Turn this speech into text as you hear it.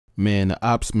Man, the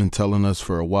ops been telling us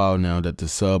for a while now that the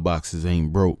sub boxes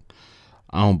ain't broke.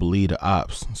 I don't believe the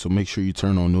ops, so make sure you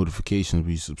turn on notifications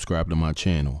when you subscribe to my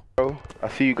channel. Bro, I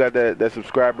see you got that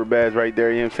subscriber badge right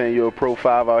there, you know what I'm saying? You're a pro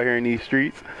 5 out here in these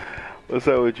streets. What's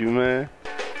up with you, man?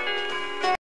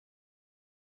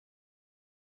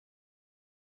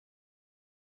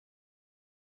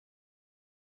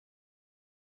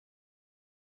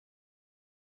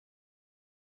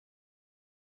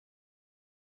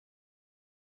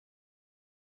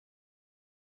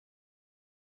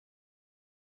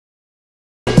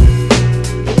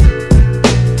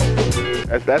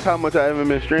 That's how much I haven't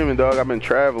been streaming, dog. I've been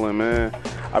traveling, man.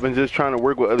 I've been just trying to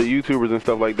work with other YouTubers and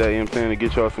stuff like that, you know what I'm saying, to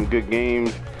get y'all some good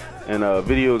games and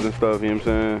videos and stuff, you know what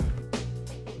I'm saying?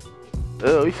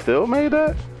 Oh, he still made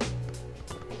that?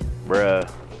 Bruh.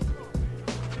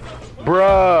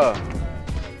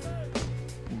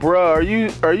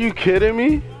 Are you kidding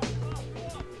me?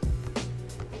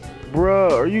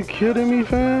 Bruh, are you kidding me,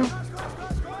 fam?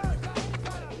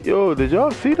 Yo, did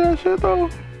y'all see that shit though?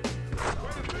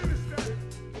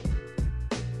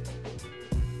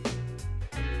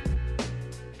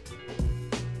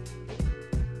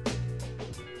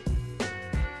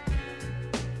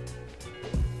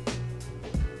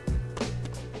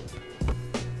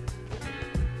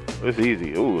 It's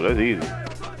easy. Ooh, that's easy.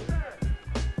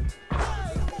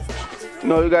 You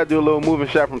know, you gotta do a little moving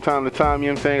shot from time to time, you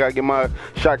know what I'm saying? Gotta get my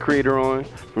shot creator on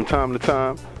from time to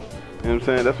time. You know what I'm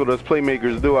saying? That's what us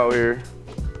playmakers do out here.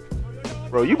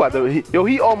 Bro, you about to,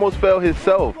 he almost fell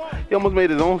himself. He almost made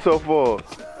his own self fall.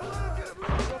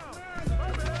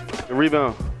 The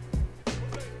rebound.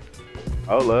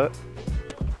 Hold up.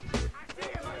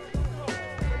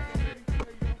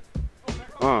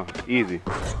 Easy.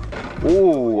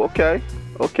 Ooh, okay,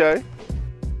 okay.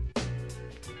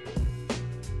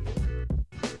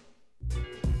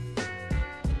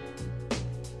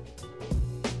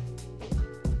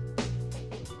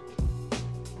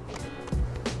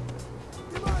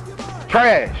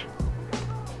 Trash.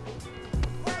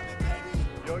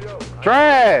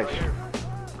 Trash.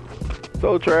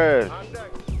 So trash.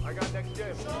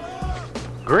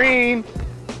 Green.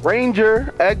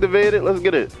 Ranger activated. Let's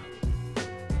get it.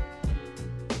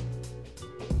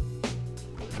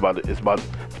 It's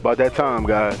about that time,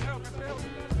 guys.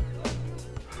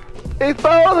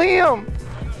 Expose him.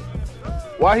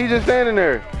 Why he just standing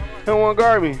there? He don't want to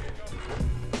guard me.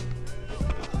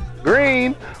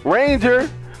 Green, Ranger.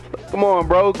 Come on,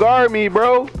 bro. Guard me,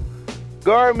 bro.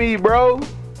 Guard me, bro.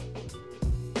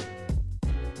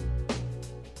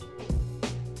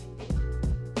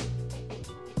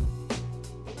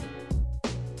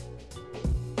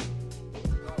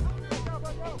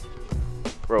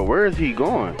 Bro, where is he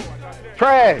going?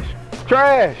 Trash!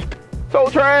 Trash! So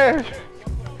trash!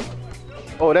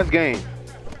 Oh, that's game.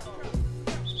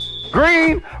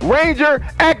 Green, Ranger,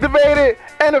 activated,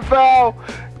 and a foul.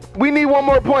 We need one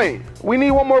more point. We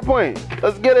need one more point.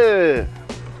 Let's get it.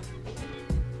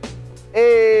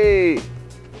 Hey!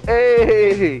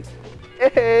 Hey!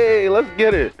 Hey! Let's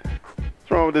get it.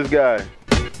 What's wrong with this guy?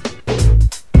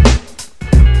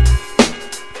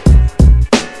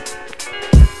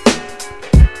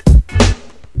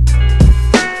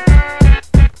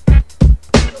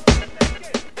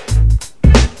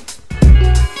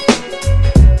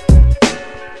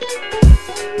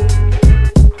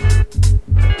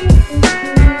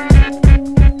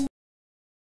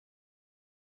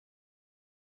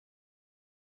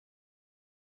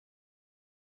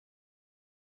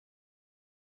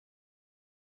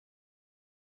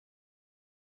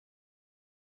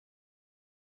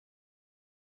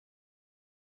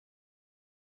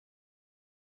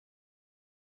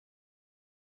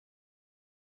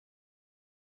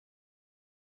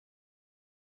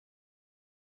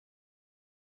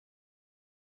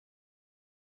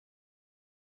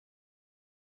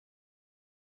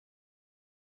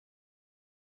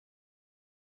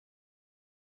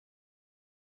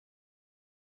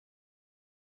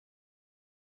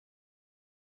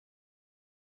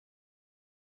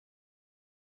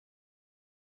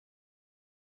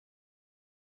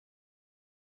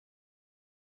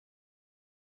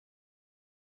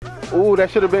 Ooh,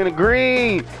 that should have been a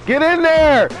green. Get in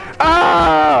there.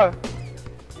 Ah!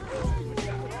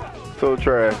 So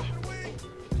trash.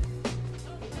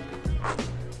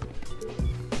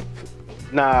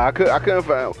 Nah, I couldn't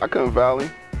foul him.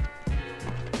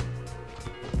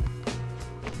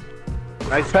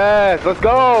 Nice pass. Let's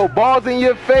go. Ball's in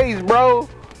your face, bro.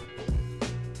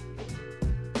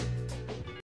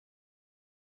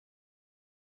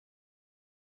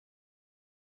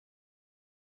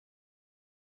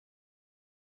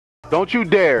 Don't you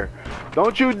dare.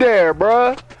 Don't you dare,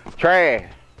 bruh. Trash.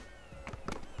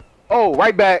 Oh,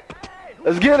 right back.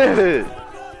 Let's get it.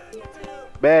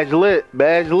 Badge lit.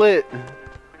 Badge lit.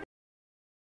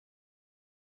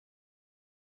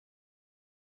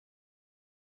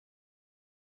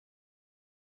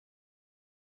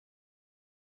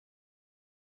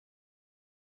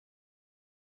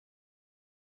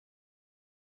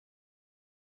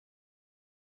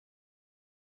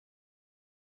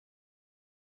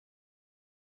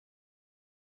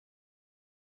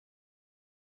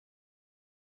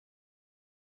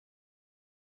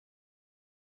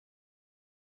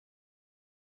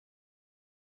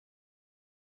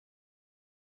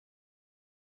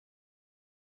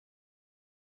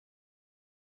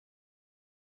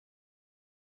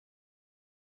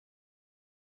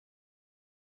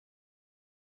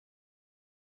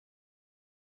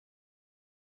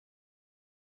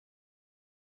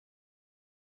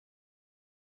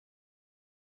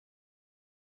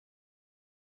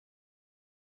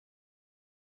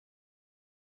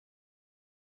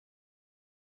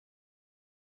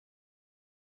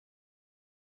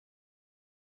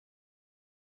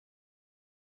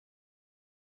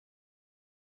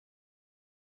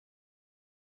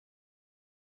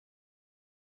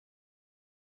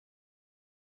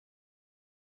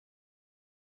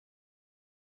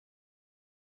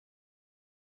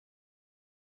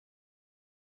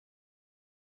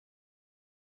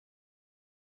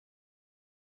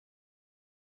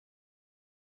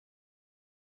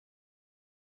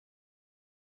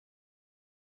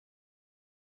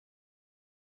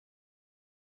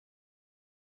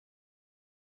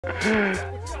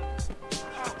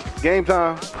 Game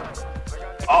time.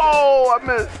 Oh, I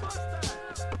missed.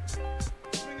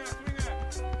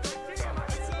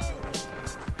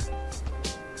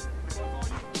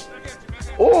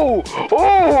 Oh,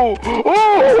 oh,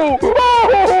 oh,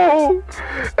 oh.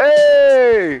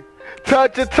 Hey,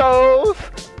 touch your toes.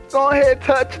 Go ahead,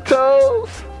 touch your toes.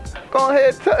 Go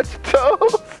ahead, touch your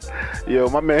toes. Yo,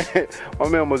 my man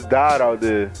almost died out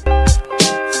there.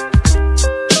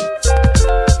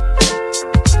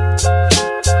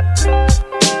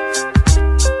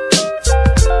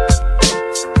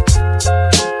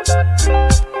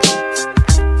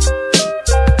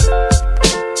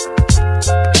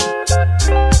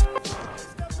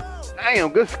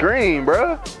 Damn, good screen,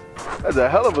 bro. That's a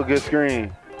hell of a good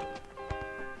screen.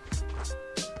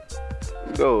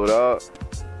 Let's go, dog.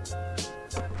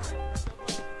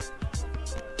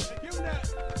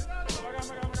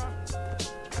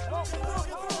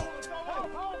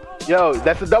 Yo,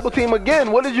 that's a double team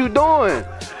again. What is you doing?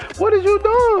 What is you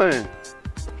doing?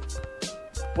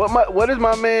 What is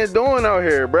my man doing out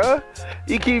here, bruh?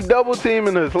 He keep double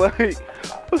teaming us. Like,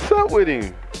 what's up with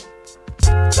him?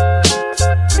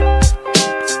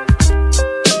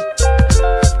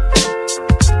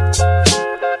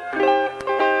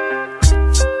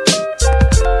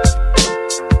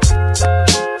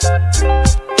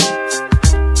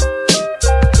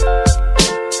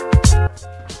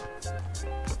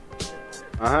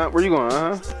 Where you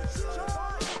going?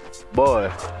 Boy.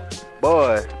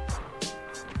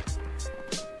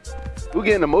 Who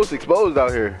getting the most exposed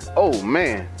out here? Oh,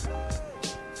 man.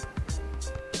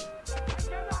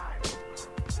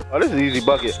 Oh, this is an easy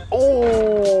bucket.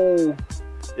 Oh.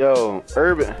 Yo,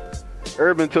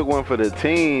 Urban took one for the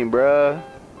team, bruh.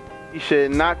 He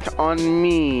should not on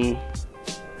me.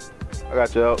 I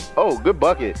got you out. Oh, good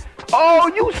bucket.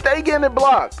 Oh, you stay getting it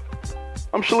blocked.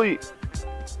 I'm sleep.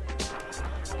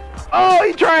 Oh,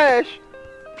 he trash.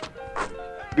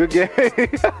 Good game.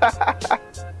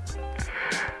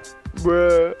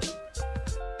 Bruh.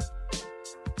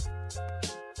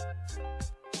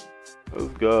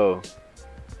 Let's go.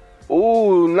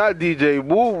 Ooh, not DJ.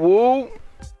 Woo woo.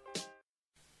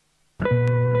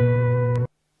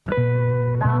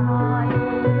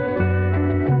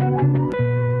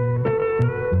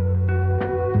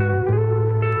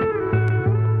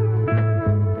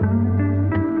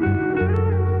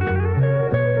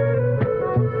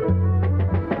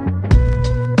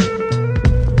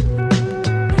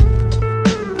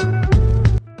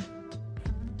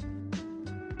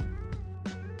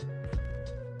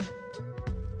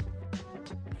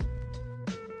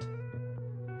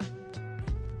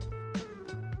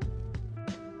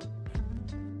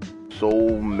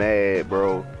 So mad,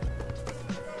 bro.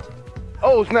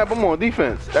 Oh snap! I'm on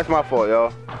defense. That's my fault,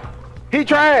 y'all. He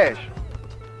trash.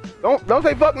 Don't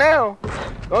say fuck now.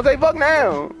 Don't say fuck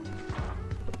now.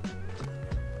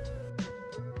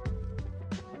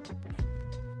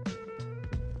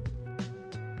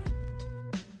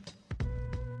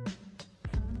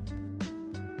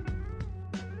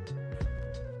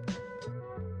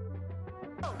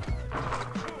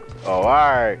 Oh, all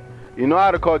right. You know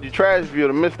I'd have called you trash if you'd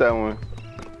have missed that one.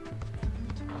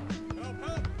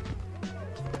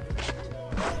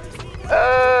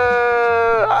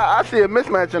 I see a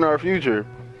mismatch in our future.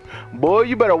 Boy,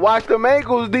 you better watch them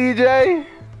ankles, DJ.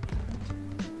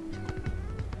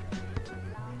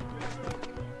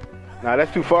 Nah,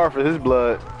 that's too far for his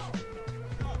blood.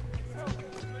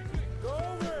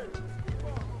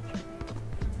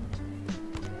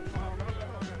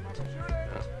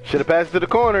 Should have passed to the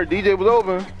corner. DJ was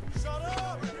open.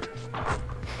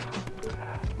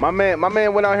 My man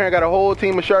went out here and got a whole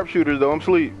team of sharpshooters though. I'm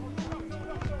asleep.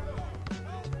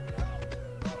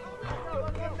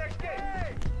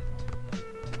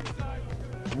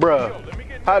 Bruh.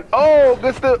 Oh,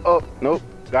 good stuff. Oh, nope.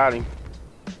 Got him.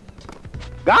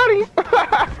 Got him.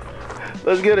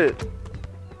 Let's get it.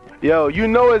 Yo, you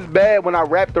know it's bad when I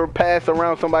wrap the pass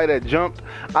around somebody that jumped.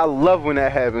 I love when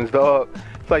that happens, dog.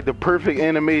 It's like the perfect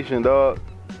animation, dog.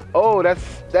 Oh,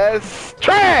 that's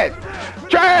trash.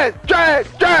 Trash, trash,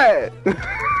 trash.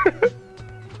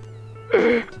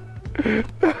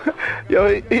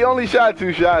 Yo, he only shot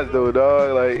 2 shots though,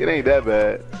 dog. Like, it ain't that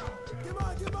bad.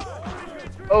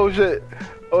 Oh shit.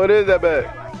 Oh, it is that bad.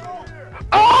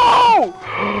 Oh!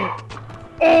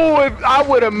 Oh, if I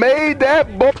would have made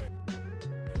that ball.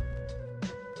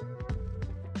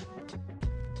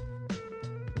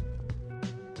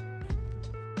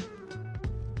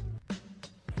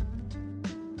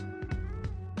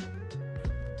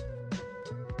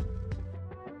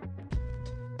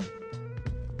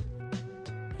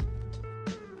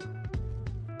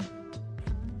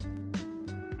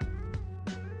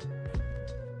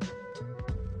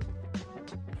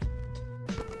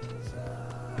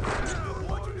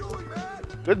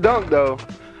 Good dunk, though.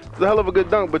 It's a hell of a good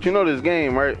dunk, but you know this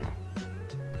game, right?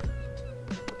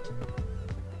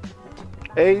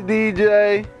 Hey,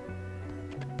 DJ.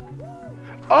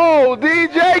 Oh,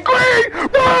 DJ Green!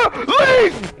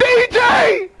 Release!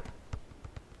 DJ!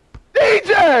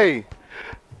 DJ!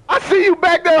 I see you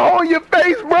back there holding your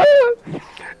face, bro.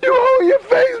 You hold your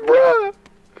face, bro.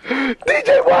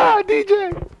 DJ, why,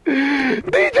 DJ?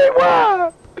 DJ,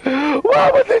 why?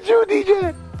 Why was it you,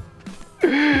 DJ?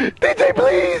 DJ,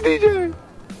 please, DJ.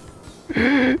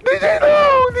 DJ,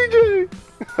 no, DJ.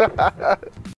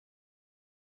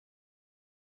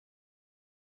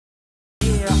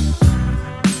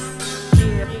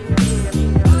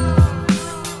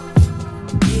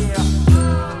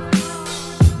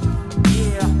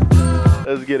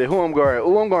 Let's get it. Who I'm guarding?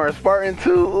 Ooh, I'm guarding Spartan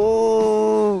too.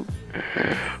 Ooh.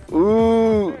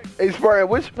 Ooh. Hey, Spartan,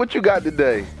 what you got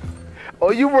today? Oh,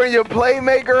 you bring your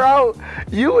playmaker out?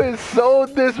 You is so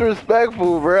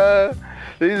disrespectful, bruh.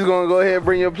 He's gonna go ahead and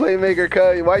bring your playmaker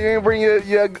cut. Why you ain't bring your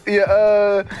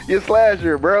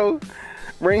slasher, bro?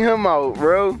 Bring him out,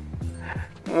 bro.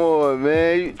 Come on,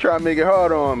 man. You try to make it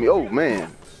hard on me. Oh,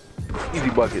 man.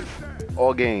 Easy buckets.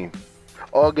 All game.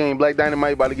 All game. Black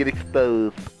Dynamite about to get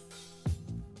exposed.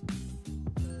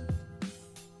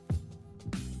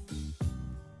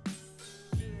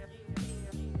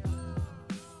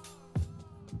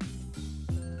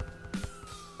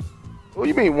 What do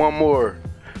you mean one more?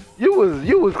 You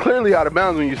was clearly out of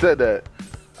bounds when you said that.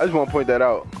 I just want to point that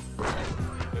out.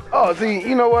 Oh, see,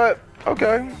 you know what?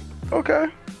 Okay. Okay.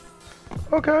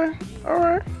 Okay. All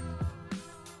right.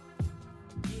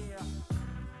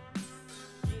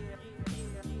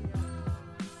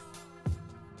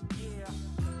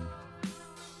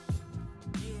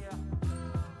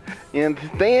 You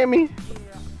understand me?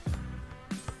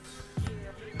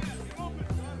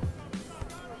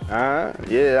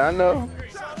 Yeah, I know.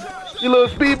 You little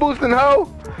speed boosting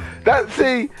hoe?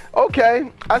 See,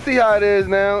 okay. I see how it is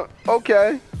now.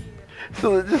 Okay.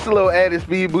 So just a little added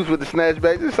speed boost with the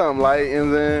snatchback. Just something light, you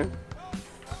know what I'm saying?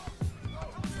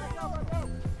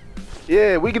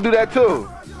 Yeah, we can do that too.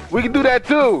 We can do that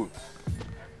too.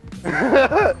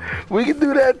 We can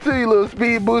do that too, you little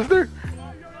speed booster.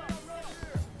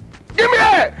 Give me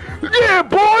that! Yeah,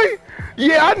 boy!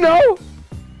 Yeah, I know!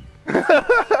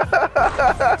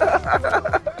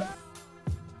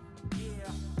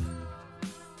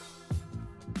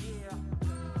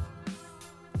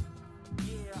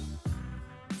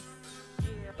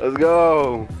 Let's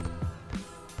go.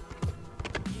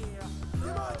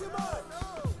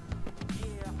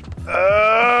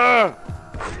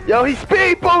 Yo, he's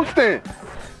speed boosting.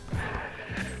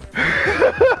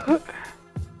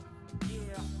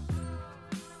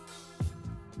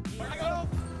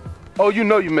 Oh, you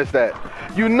know you missed that.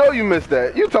 You know you missed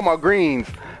that. You talking about greens.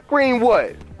 Green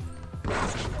what?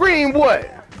 Green what?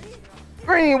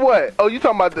 Green what? Oh, you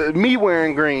talking about me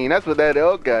wearing green. That's what that is.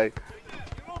 Okay.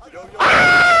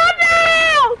 Oh,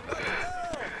 no!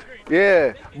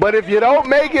 Yeah, but if you don't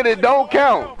make it, it don't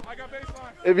count.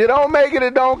 If you don't make it,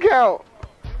 it don't count.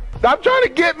 Stop trying to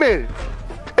get me.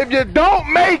 If you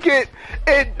don't make it,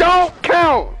 it don't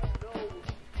count.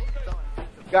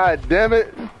 God damn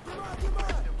it.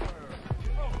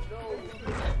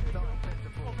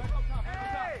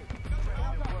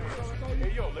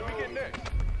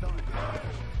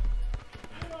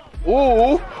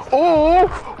 Ooh, ooh,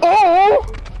 ooh.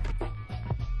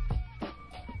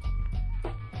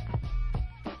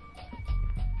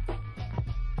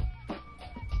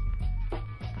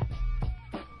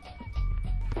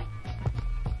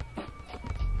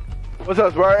 What's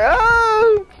up, Spark?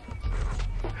 Oh!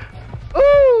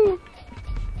 Ooh!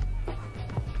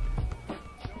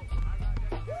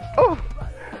 Oh!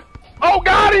 Oh,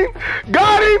 got him!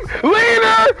 Got him!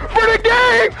 Leaner for the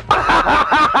game!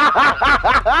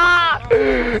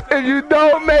 If you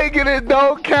don't make it, it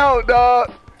don't count,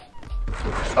 dog.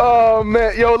 Oh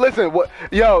man, yo, listen,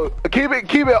 yo, keep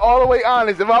it all the way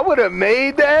honest. If I would have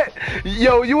made that,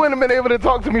 yo, you wouldn't have been able to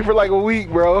talk to me for like a week,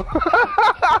 bro.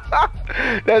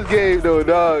 That's game though,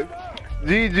 dog.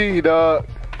 GG, dog.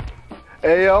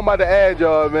 Hey, yo, I'm about to add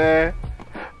y'all, man.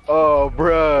 Oh,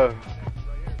 bruh.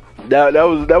 That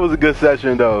was a good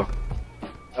session though.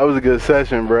 That was a good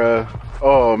session, bruh.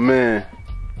 Oh man.